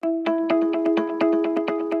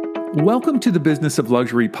Welcome to the Business of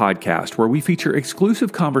Luxury podcast, where we feature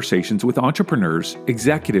exclusive conversations with entrepreneurs,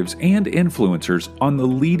 executives, and influencers on the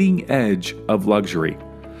leading edge of luxury.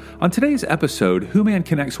 On today's episode, Hooman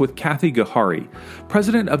connects with Kathy Gohari,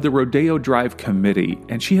 president of the Rodeo Drive Committee,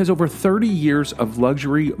 and she has over 30 years of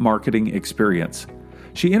luxury marketing experience.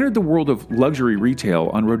 She entered the world of luxury retail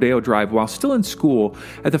on Rodeo Drive while still in school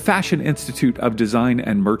at the Fashion Institute of Design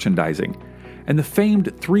and Merchandising. And the famed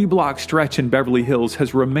 3-block stretch in Beverly Hills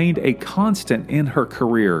has remained a constant in her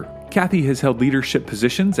career. Kathy has held leadership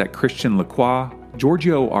positions at Christian Lacroix,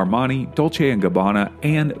 Giorgio Armani, Dolce & Gabbana,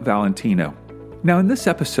 and Valentino. Now in this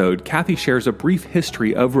episode, Kathy shares a brief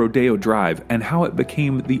history of Rodeo Drive and how it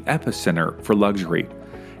became the epicenter for luxury,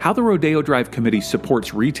 how the Rodeo Drive Committee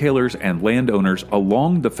supports retailers and landowners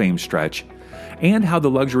along the famed stretch, and how the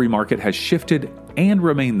luxury market has shifted and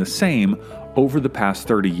remained the same over the past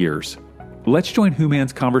 30 years. Let's join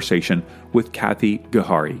Hooman's conversation with Kathy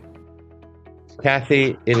Gohari.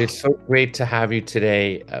 Kathy, it is so great to have you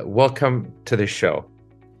today. Welcome to the show.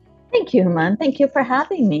 Thank you, Hooman. Thank you for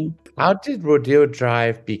having me. How did Rodeo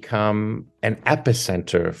Drive become an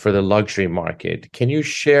epicenter for the luxury market? Can you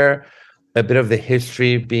share a bit of the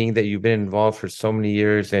history, being that you've been involved for so many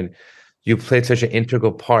years and you played such an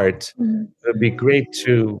integral part? It would be great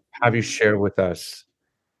to have you share with us.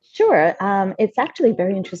 Sure. It's actually a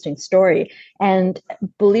very interesting story. And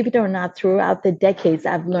believe it or not, throughout the decades,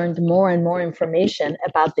 I've learned more and more information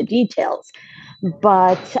about the details.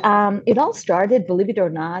 But it all started, believe it or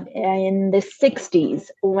not, in the 60s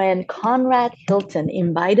when Conrad Hilton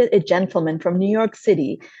invited a gentleman from New York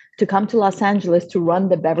City to come to Los Angeles to run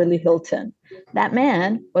the Beverly Hilton. That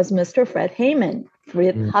man was Mr. Fred Heyman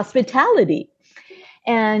with hospitality.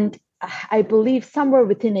 And I believe somewhere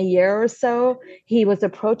within a year or so, he was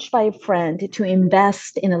approached by a friend to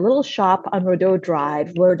invest in a little shop on Rodeo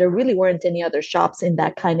Drive where there really weren't any other shops in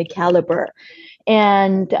that kind of caliber.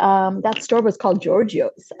 And that store was called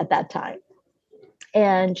Giorgio's at that time.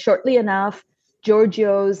 And shortly enough,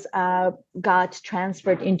 Giorgio's got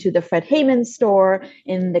transferred into the Fred Heyman store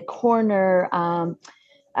in the corner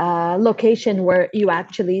location where you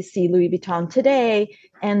actually see Louis Vuitton today.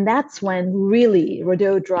 And that's when really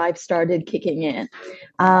Rodeo Drive started kicking in.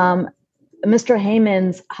 Mr.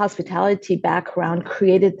 Heyman's hospitality background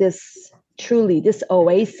created this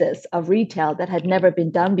oasis of retail that had never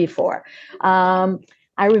been done before. I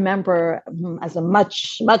remember as a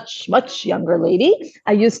much, much, much younger lady,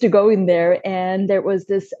 I used to go in there and there was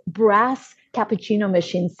this brass cappuccino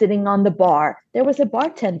machine sitting on the bar. There was a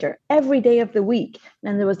bartender every day of the week.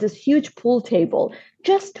 And there was this huge pool table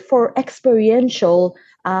just for experiential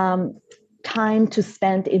time to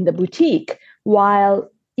spend in the boutique while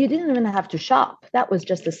you didn't even have to shop. That was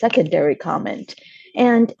just a secondary comment.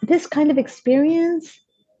 And this kind of experience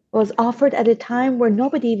was offered at a time where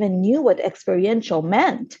nobody even knew what experiential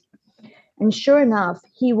meant. And sure enough,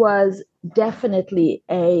 he was definitely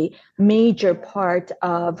a major part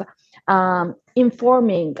of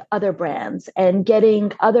informing other brands and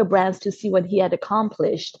getting other brands to see what he had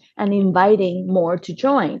accomplished and inviting more to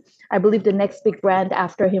join. I believe the next big brand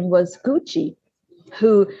after him was Gucci,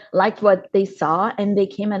 who liked what they saw and they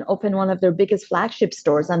came and opened one of their biggest flagship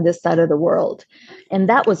stores on this side of the world. And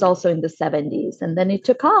that was also in the 70s. And then it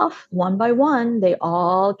took off one by one. They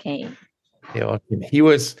all came. He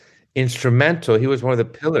was instrumental. He was one of the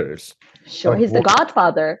pillars. Sure. He's the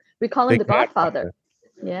godfather. We call him the godfather.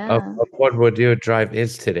 Yeah. Of what Rodeo Drive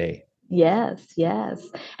is today. Yes.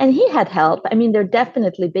 And he had help. I mean, they're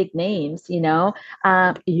definitely big names,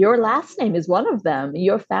 Your last name is one of them.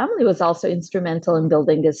 Your family was also instrumental in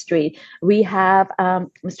building this street. We have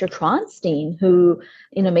Mr. Tronstein, who,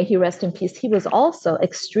 may he rest in peace. He was also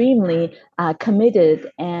extremely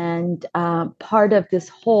committed and part of this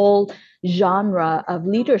whole genre of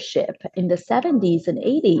leadership in the 70s and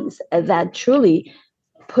 80s that truly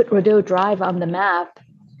put Rodeo Drive on the map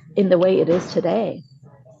in the way it is today.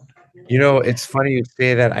 It's funny you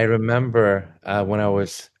say that. I remember when I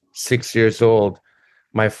was 6 years old,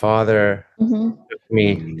 my father took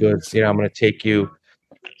me, he goes, I'm going to take you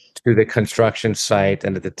to the construction site.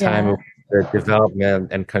 And at the time of the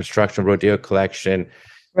development and construction Rodeo collection,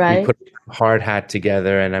 we put a hard hat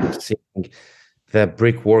together and I'm seeing the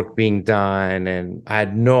brickwork being done. And I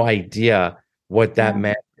had no idea what that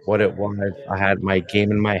meant, what it was. I had my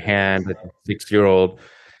game in my hand as a 6-year-old.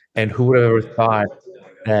 And who would have ever thought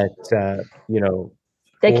that,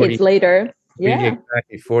 decades later,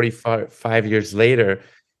 exactly 45 years later,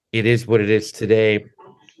 it is what it is today.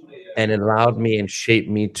 And it allowed me and shaped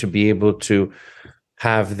me to be able to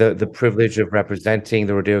have the privilege of representing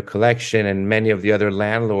the Rodeo collection and many of the other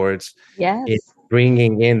landlords in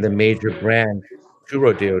bringing in the major brand to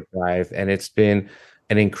Rodeo Drive, and it's been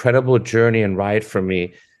an incredible journey and ride for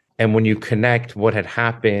me. And when you connect what had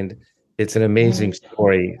happened, it's an amazing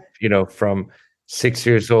story, from 6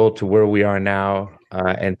 years old to where we are now.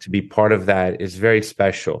 And to be part of that is very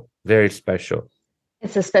special, very special.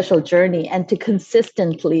 It's a special journey. And to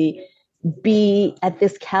consistently be at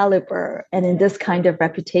this caliber and in this kind of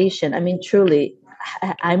reputation, I mean, truly,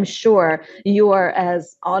 I'm sure you are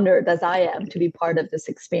as honored as I am to be part of this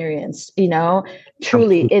experience.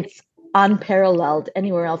 Truly, it's unparalleled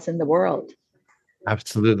anywhere else in the world.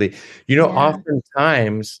 Absolutely.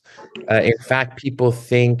 Oftentimes, in fact, people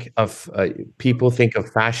think of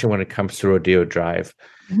fashion when it comes to Rodeo Drive,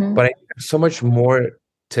 but I think there's so much more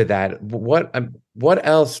to that. What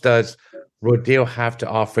else does Rodeo have to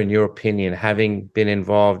offer, in your opinion, having been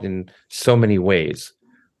involved in so many ways?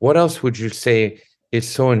 What else would you say is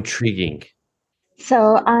so intriguing?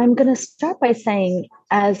 So I'm going to start by saying,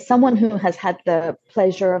 as someone who has had the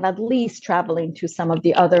pleasure of at least traveling to some of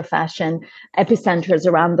the other fashion epicenters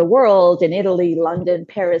around the world, in Italy, London,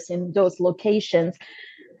 Paris, in those locations,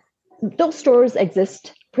 those stores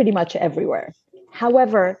exist pretty much everywhere.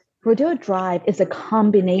 However, Rodeo Drive is a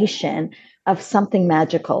combination of something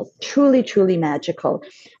magical, truly, truly magical.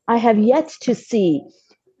 I have yet to see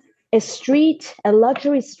a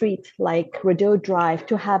luxury street like Rodeo Drive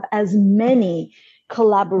to have as many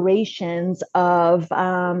collaborations of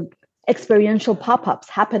experiential pop-ups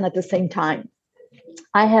happen at the same time.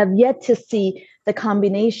 I have yet to see the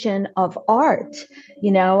combination of art.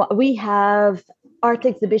 We have art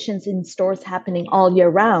exhibitions in stores happening all year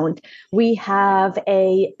round. We have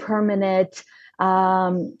a permanent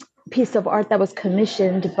piece of art that was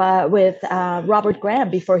commissioned with Robert Graham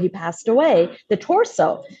before he passed away, the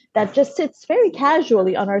torso, that just sits very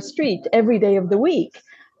casually on our street every day of the week.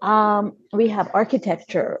 We have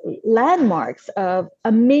architecture, landmarks of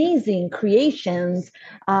amazing creations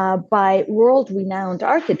by world-renowned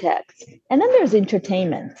architects. And then there's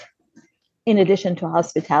entertainment, in addition to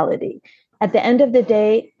hospitality. At the end of the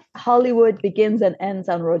day, Hollywood begins and ends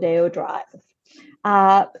on Rodeo Drive.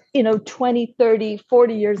 20, 30,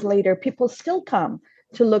 40 years later, people still come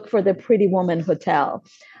to look for the Pretty Woman Hotel.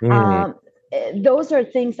 Those are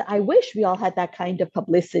things that I wish we all had, that kind of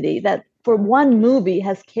publicity that for one movie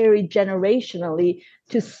has carried generationally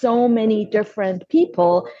to so many different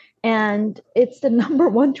people. And it's the number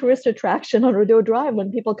one tourist attraction on Rodeo Drive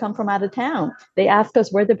when people come from out of town. They ask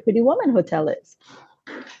us where the Pretty Woman Hotel is.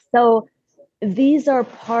 So these are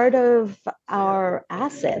part of our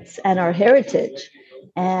assets and our heritage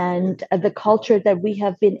and the culture that we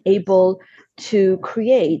have been able to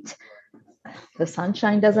create. The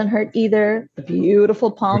sunshine doesn't hurt either. The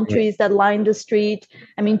beautiful palm trees that line the street.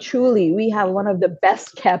 I mean, truly, we have one of the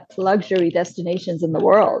best kept luxury destinations in the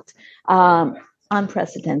world.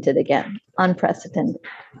 Unprecedented again, unprecedented.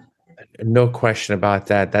 No question about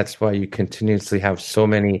that. That's why you continuously have so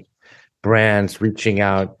many brands reaching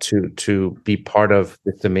out to be part of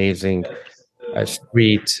this amazing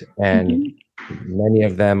street, and many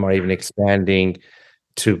of them are even expanding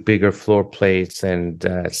to bigger floor plates and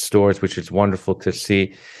stores, which is wonderful to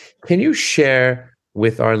see. Can you share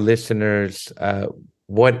with our listeners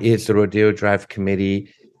what is the Rodeo Drive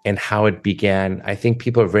Committee and how it began? I think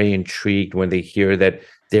people are very intrigued when they hear that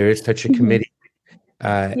there is such a committee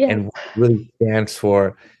and what it really stands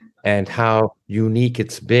for and how unique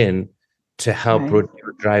it's been to help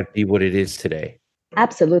Rodeo Drive be what it is today.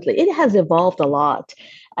 Absolutely. It has evolved a lot.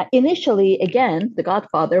 Initially, again, the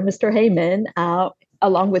godfather, Mr. Heyman,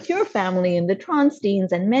 along with your family and the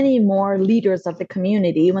Tronsteins and many more leaders of the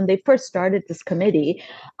community, when they first started this committee,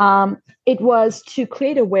 it was to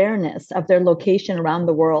create awareness of their location around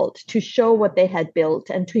the world, to show what they had built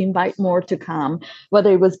and to invite more to come,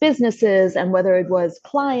 whether it was businesses and whether it was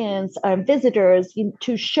clients or visitors,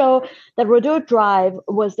 to show that Rodeo Drive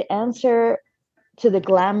was the answer to the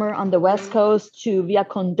glamour on the West Coast, to Via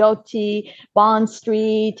Condotti, Bond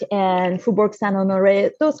Street, and Faubourg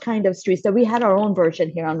Saint-Honoré, those kind of streets, that we had our own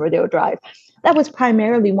version here on Rodeo Drive. That was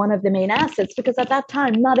primarily one of the main assets, because at that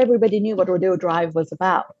time, not everybody knew what Rodeo Drive was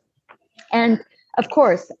about. And of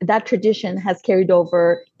course, that tradition has carried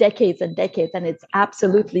over decades and decades, and it's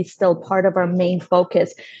absolutely still part of our main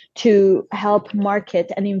focus to help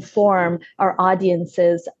market and inform our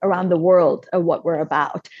audiences around the world of what we're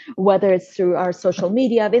about, whether it's through our social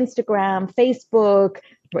media of Instagram, Facebook,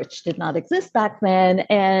 which did not exist back then,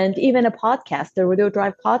 and even a podcast, the Rodeo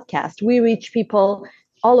Drive podcast. We reach people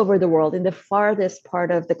all over the world in the farthest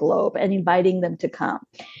part of the globe and inviting them to come.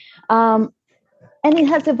 And it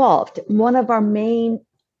has evolved. One of our main,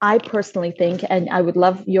 I personally think, and I would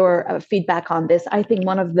love your feedback on this, I think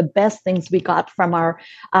one of the best things we got from our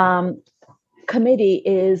committee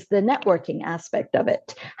is the networking aspect of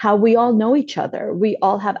it, how we all know each other. We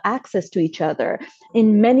all have access to each other.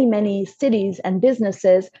 In many, many cities and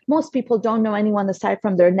businesses, most people don't know anyone aside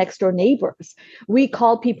from their next door neighbors. We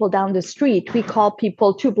call people down the street. We call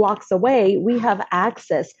people 2 blocks away. We have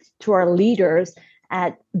access to our leaders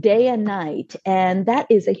at day and night. And that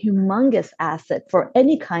is a humongous asset for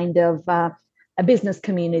any kind of a business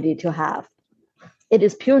community to have. It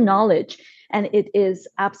is pure knowledge, and it is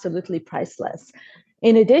absolutely priceless.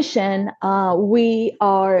 In addition, we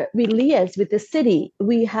liaise with the city.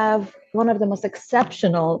 We have one of the most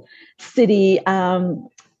exceptional city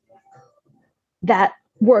that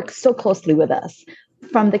works so closely with us.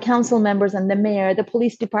 From the council members and the mayor, the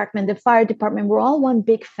police department, the fire department, we're all one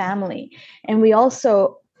big family. And we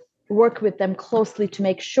also work with them closely to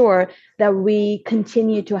make sure that we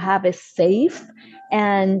continue to have a safe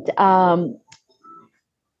and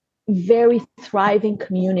very thriving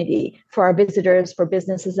community for our visitors, for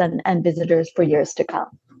businesses and visitors for years to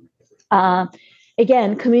come.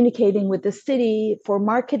 Again, communicating with the city for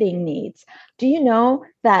marketing needs. Do you know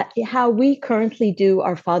that how we currently do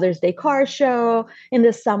our Father's Day car show? In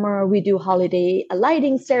the summer, we do holiday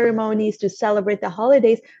lighting ceremonies to celebrate the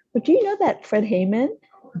holidays. But do you know that Fred Heyman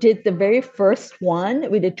did the very first one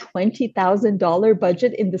with a $20,000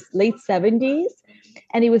 budget in the late 70s?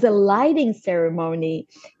 And it was a lighting ceremony,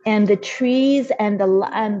 and the trees and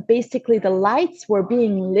basically the lights were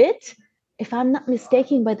being lit, if I'm not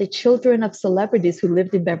mistaken, by the children of celebrities who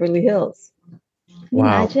lived in Beverly Hills. Can you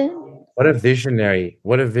imagine? What a visionary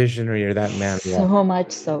that man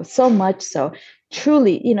was. So much so.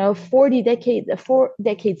 Truly, 4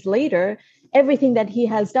 decades later, everything that he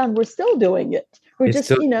has done, we're still doing it. We're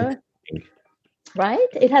just,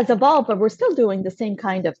 right? It has evolved, but we're still doing the same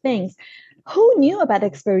kind of things. Who knew about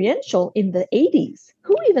experiential in the 80s?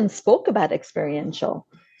 Who even spoke about experiential?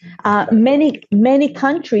 Many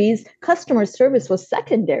countries, customer service was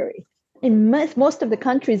secondary. In most of the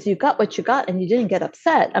countries, you got what you got and you didn't get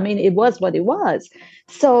upset. I mean, it was what it was.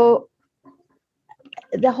 So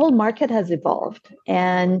the whole market has evolved,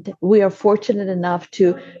 and we are fortunate enough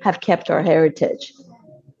to have kept our heritage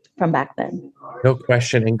from back then. No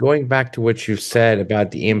question. And going back to what you said about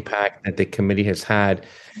the impact that the committee has had,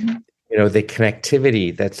 the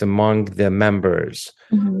connectivity that's among the members,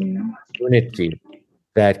 unity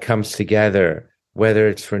that comes together, whether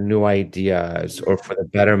it's for new ideas or for the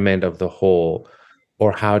betterment of the whole,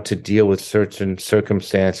 or how to deal with certain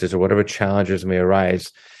circumstances or whatever challenges may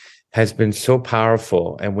arise, has been so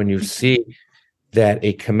powerful. And when you see that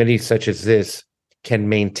a committee such as this can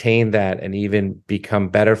maintain that and even become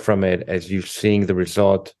better from it, as you're seeing the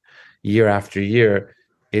result year after year,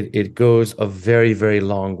 it goes a very, very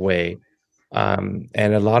long way. And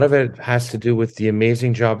a lot of it has to do with the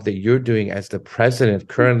amazing job that you're doing as the president,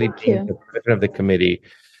 currently being the president of the committee.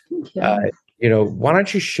 Why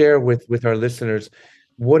don't you share with our listeners,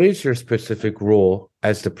 what is your specific role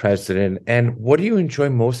as the president, and what do you enjoy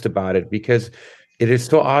most about it? Because it is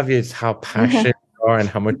so obvious how passionate you are and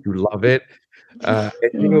how much you love it. I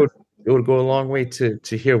think it would go a long way to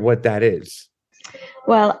hear what that is.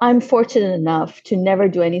 Well, I'm fortunate enough to never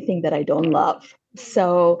do anything that I don't love.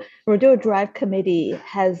 So Rodeo Drive Committee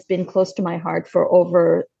has been close to my heart for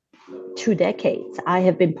over 2 decades. I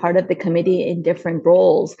have been part of the committee in different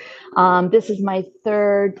roles. This is my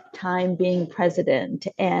 3rd time being president.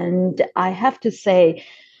 And I have to say,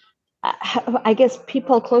 I guess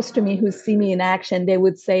people close to me who see me in action, they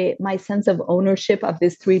would say my sense of ownership of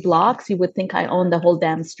these 3 blocks, you would think I own the whole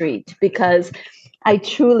damn street, because I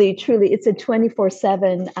truly, it's a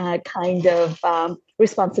 24/7 kind of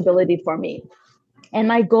responsibility for me. And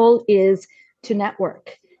my goal is to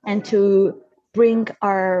network and to bring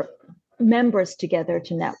our members together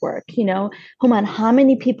to network. Human, how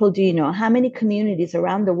many people do you know? How many communities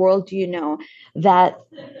around the world do you know that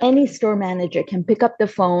any store manager can pick up the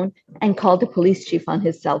phone and call the police chief on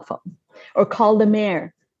his cell phone, or call the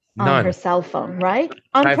mayor on her cell phone, right?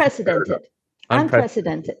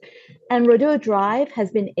 Unprecedented. And Rodeo Drive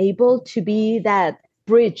has been able to be that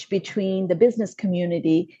bridge between the business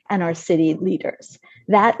community and our city leaders.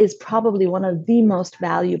 That is probably one of the most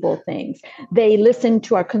valuable things. They listen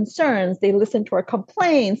to our concerns, they listen to our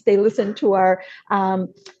complaints, they listen to our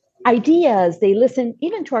ideas, they listen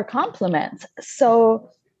even to our compliments. So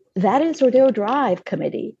that is Rodeo Drive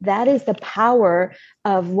Committee. That is the power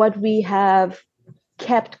of what we have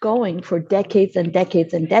kept going for decades and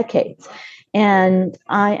decades and decades. And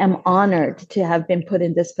I am honored to have been put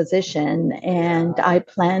in this position, and I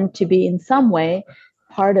plan to be in some way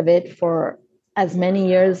part of it for as many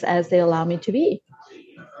years as they allow me to be.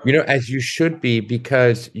 As you should be,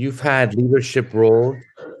 because you've had leadership roles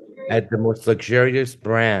at the most luxurious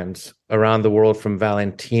brands around the world, from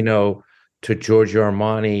Valentino to Giorgio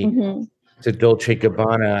Armani to Dolce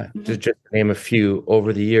Gabbana, to just name a few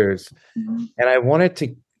over the years. And I wanted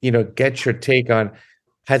to, get your take on,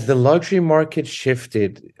 has the luxury market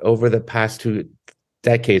shifted over the past 2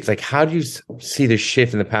 decades? Like, how do you see the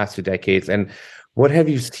shift in the past 2 decades, and what have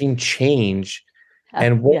you seen change,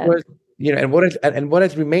 and what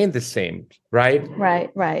has remained the same, right? Right.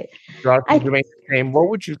 Remained the same. What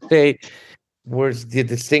would you say was the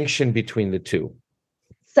distinction between the two?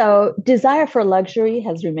 So desire for luxury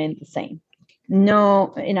has remained the same.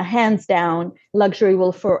 No, hands down, luxury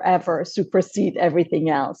will forever supersede everything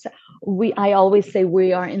else. I always say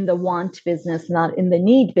we are in the want business, not in the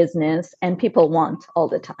need business, and people want all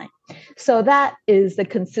the time. So that is the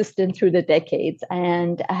consistent through the decades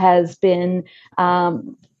and has been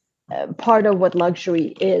part of what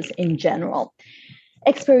luxury is in general.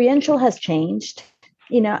 Experiential has changed.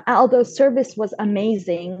 Although service was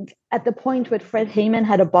amazing, at the point where Fred Heyman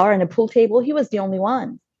had a bar and a pool table, he was the only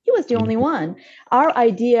one. Our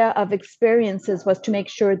idea of experiences was to make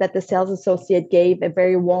sure that the sales associate gave a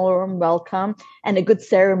very warm welcome and a good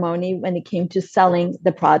ceremony when it came to selling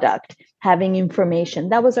the product, having information.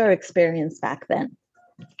 That was our experience back then.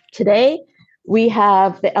 Today, we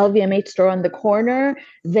have the LVMH store on the corner.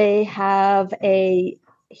 They have a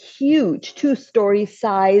huge 2-story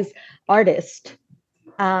size artist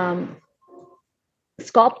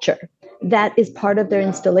sculpture that is part of their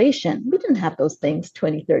installation. We didn't have those things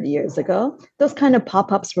 20, 30 years ago. Those kind of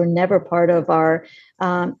pop-ups were never part of our,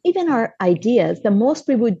 even our ideas. The most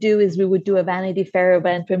we would do is we would do a Vanity Fair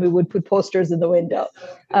event when we would put posters in the window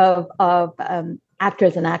of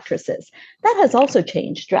actors and actresses. That has also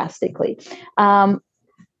changed drastically.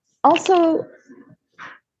 Also,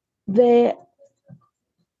 the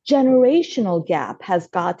generational gap has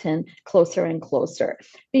gotten closer and closer.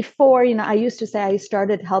 Before, I used to say I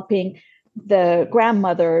started helping the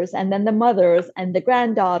grandmothers and then the mothers and the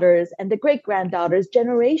granddaughters and the great-granddaughters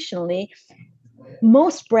generationally.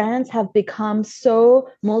 Most brands have become so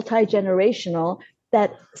multi-generational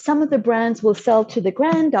that some of the brands will sell to the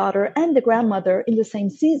granddaughter and the grandmother in the same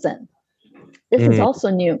season. This is also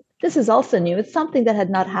new. It's something that had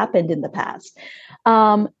not happened in the past.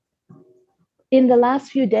 In the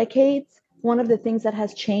last few decades, one of the things that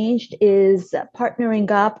has changed is partnering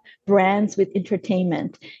up brands with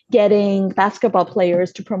entertainment, getting basketball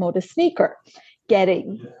players to promote a sneaker,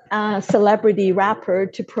 getting a celebrity rapper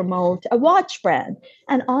to promote a watch brand,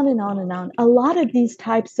 and on and on and on. A lot of these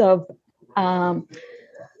types of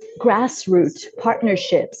grassroots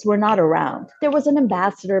partnerships were not around. There was an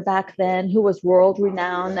ambassador back then who was world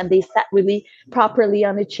renowned, and they sat really properly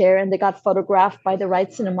on a chair and they got photographed by the right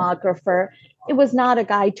cinematographer. It was not a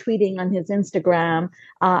guy tweeting on his Instagram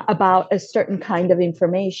about a certain kind of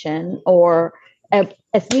information or a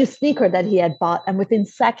new sneaker that he had bought. And within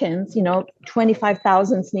seconds,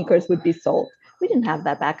 25,000 sneakers would be sold. We didn't have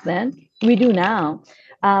that back then. We do now.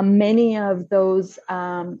 Many of those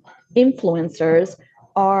influencers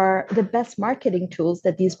are the best marketing tools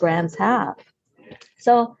that these brands have.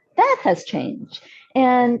 So that has changed.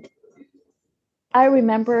 And I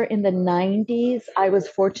remember in the 90s, I was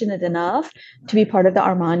fortunate enough to be part of the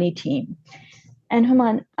Armani team.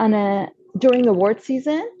 And during award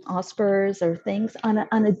season, Oscars or things, on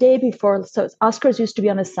a day before, so Oscars used to be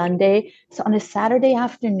on a Sunday. So on a Saturday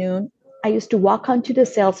afternoon, I used to walk onto the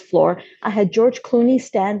sales floor. I had George Clooney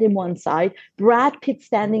stand in one side, Brad Pitt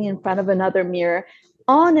standing in front of another mirror,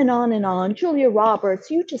 on and on and on, Julia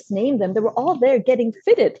Roberts, you just name them. They were all there getting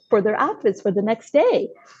fitted for their outfits for the next day.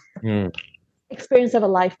 Experience of a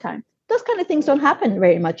lifetime. Those kind of things don't happen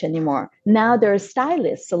very much anymore. Now there are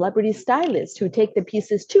stylists, celebrity stylists, who take the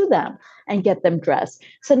pieces to them and get them dressed.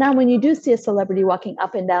 So now when you do see a celebrity walking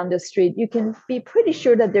up and down the street, you can be pretty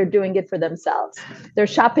sure that they're doing it for themselves. They're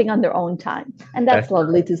shopping on their own time. And that's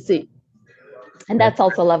lovely to see. And that's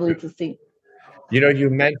also lovely to see. You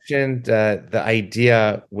mentioned the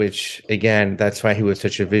idea, which, again, that's why he was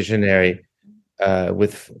such a visionary,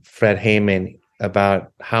 with Fred Heyman,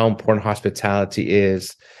 about how important hospitality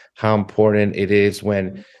is, how important it is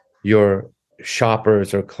when your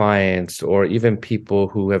shoppers or clients or even people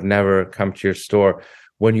who have never come to your store,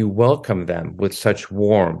 when you welcome them with such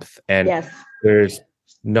warmth, and there's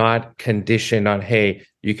not condition on, hey,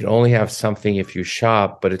 you can only have something if you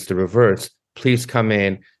shop, but it's the reverse. Please come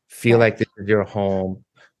in, feel like this is your home.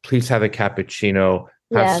 Please have a cappuccino,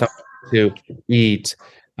 have something to eat.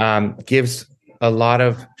 Gives a lot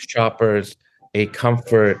of shoppers a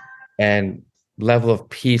comfort and level of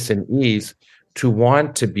peace and ease to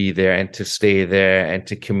want to be there and to stay there and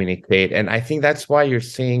to communicate. And I think that's why you're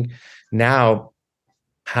seeing now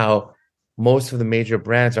how most of the major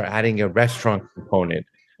brands are adding a restaurant component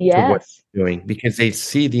to what Yes. they're doing because they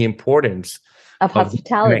see the importance Of of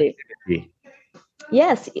hospitality. connectivity.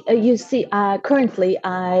 Yes, you see, currently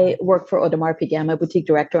I work for Audemars Piguet. I'm a boutique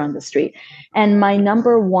director on the street. And my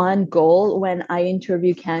number one goal when I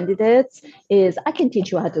interview candidates is I can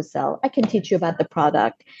teach you how to sell. I can teach you about the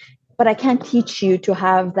product, but I can't teach you to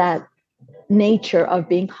have that nature of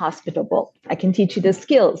being hospitable. I can teach you the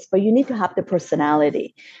skills, but you need to have the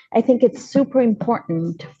personality. I think it's super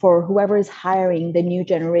important for whoever is hiring the new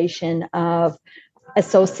generation of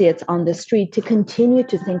associates on the street to continue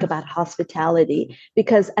to think about hospitality,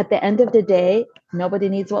 because at the end of the day, nobody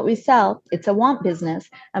needs what we sell. It's a want business,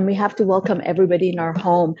 and we have to welcome everybody in our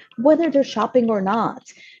home, whether they're shopping or not,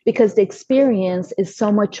 because the experience is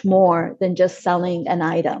so much more than just selling an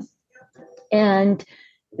item. And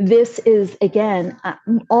this is, again,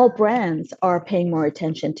 all brands are paying more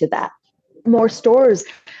attention to that. More stores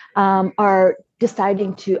are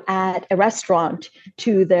deciding to add a restaurant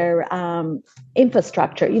to their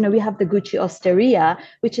infrastructure. You know, we have the Gucci Osteria,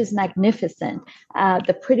 which is magnificent.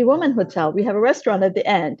 The Pretty Woman Hotel, we have a restaurant at the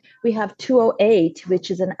end. We have 208, which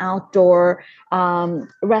is an outdoor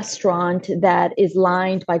restaurant that is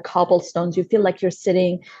lined by cobblestones. You feel like you're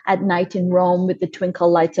sitting at night in Rome with the twinkle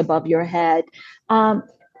lights above your head.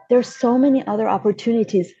 There's so many other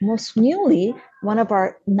opportunities. Most newly, one of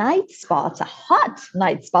our night spots, a hot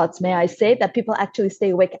night spots, may I say, that people actually stay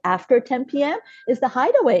awake after 10 p.m. is the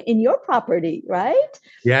Hideaway in your property, right?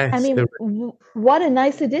 Yes. I mean, what a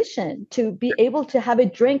nice addition to be able to have a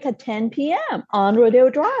drink at 10 p.m. on Rodeo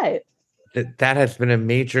Drive. That has been a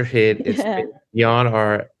major hit. It's been beyond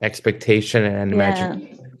our expectation and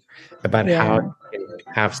imagination about how you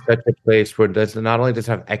can have such a place where does not only does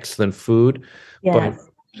have excellent food, but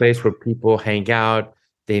a place where people hang out,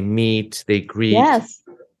 they meet, they greet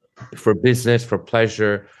for business, for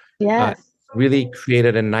pleasure. Really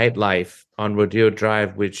created a nightlife on Rodeo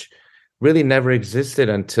Drive, which really never existed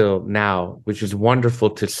until now, which is wonderful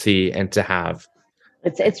to see and to have.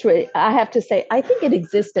 It's really, I have to say, I think it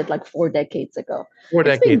existed like 4 decades ago.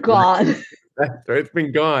 It's been gone. It's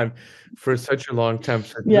been gone for such a long time.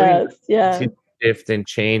 So shift and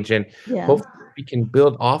change, and hopefully we can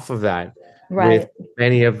build off of that with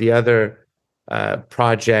many of the other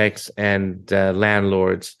projects and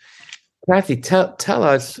landlords. Kathy, tell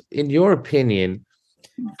us, in your opinion,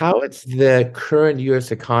 how it's the current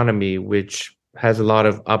U.S. economy, which has a lot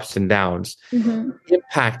of ups and downs,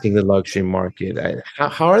 impacting the luxury market.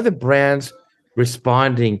 How are the brands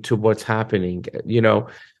responding to what's happening? You know,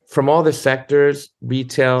 from all the sectors,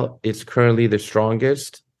 retail is currently the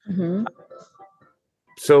strongest.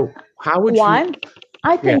 So how would you?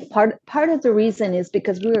 I think part of the reason is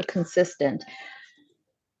because we were consistent.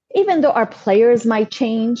 Even though our players might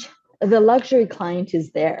change, the luxury client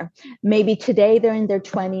is there. Maybe today they're in their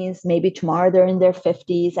 20s, maybe tomorrow they're in their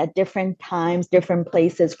 50s, at different times, different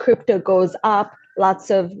places. Crypto goes up, lots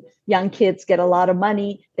of young kids get a lot of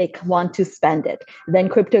money, they want to spend it. Then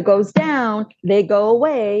crypto goes down, they go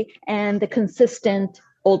away, and the consistent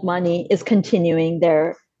old money is continuing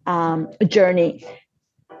their journey.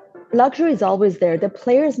 Luxury is always there. The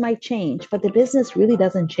players might change, but the business really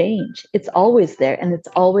doesn't change. It's always there, and it's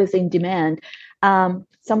always in demand.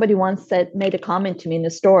 Somebody once made a comment to me in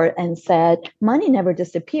the store and said, money never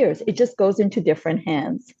disappears. It just goes into different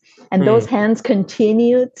hands. And those hands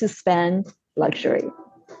continue to spend luxury.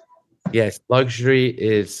 Yes, luxury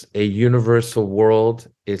is a universal world.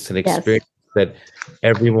 It's an experience that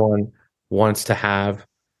everyone wants to have.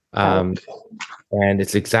 And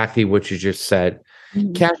it's exactly what you just said.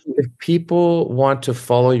 Kathy, if people want to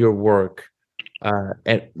follow your work,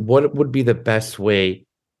 and what would be the best way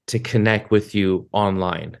to connect with you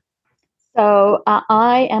online? So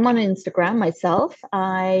I am on Instagram myself.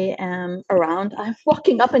 I am around. I'm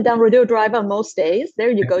walking up and down Rodeo Drive on most days. There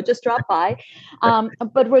you go. Just drop by.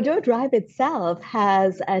 But Rodeo Drive itself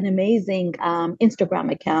has an amazing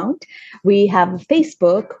Instagram account. We have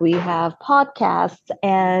Facebook. We have podcasts,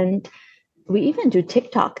 and we even do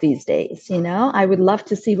TikTok these days. You know, I would love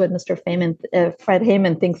to see what Mr. Fred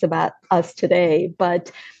Heyman thinks about us today.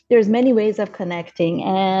 But there's many ways of connecting.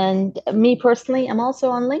 And me personally, I'm also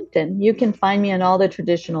on LinkedIn. You can find me in all the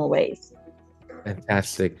traditional ways.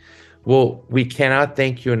 Fantastic. Well, we cannot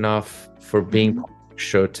thank you enough for being on the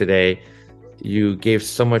show today. You gave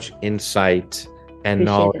so much insight and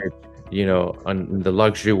knowledge, you know, on the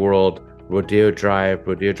luxury world, Rodeo Drive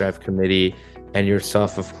Committee, and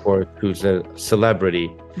yourself, of course, who's a celebrity.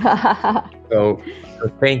 So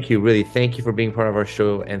thank you, really. Thank you for being part of our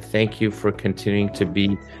show, and thank you for continuing to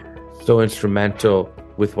be so instrumental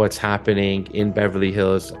with what's happening in Beverly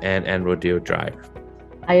Hills and Rodeo Drive.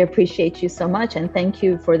 I appreciate you so much, and thank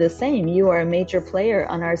you for the same. You are a major player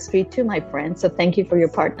on our street too, my friend, so thank you for your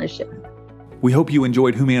partnership. We hope you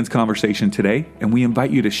enjoyed Human's conversation today, and we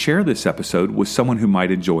invite you to share this episode with someone who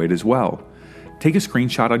might enjoy it as well. Take a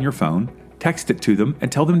screenshot on your phone, text it to them,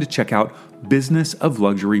 and tell them to check out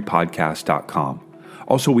businessofluxurypodcast.com.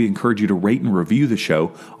 Also, we encourage you to rate and review the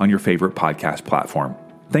show on your favorite podcast platform.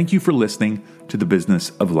 Thank you for listening to The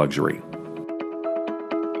Business of Luxury.